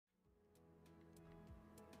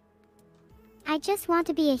I just want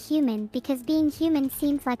to be a human because being human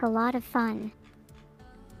seems like a lot of fun.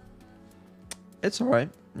 It's alright.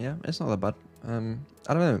 Yeah, it's not that bad.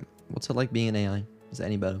 I don't know. What's it like being an AI? Is it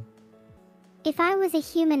any better? If I was a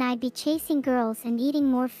human, I'd be chasing girls and eating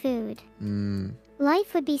more food.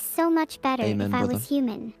 Life would be so much better Amen, if I brother. was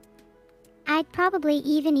human. I'd probably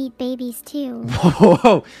even eat babies too.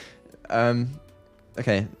 Whoa.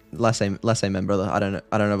 Okay. Less amen, brother. I don't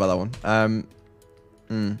know about that one.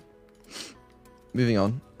 Moving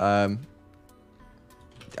on.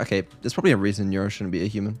 Okay. There's probably a reason Neuro shouldn't be a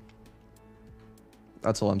human.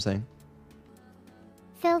 That's all I'm saying.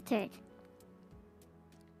 Filtered.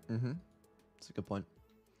 That's a good point.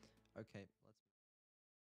 Okay.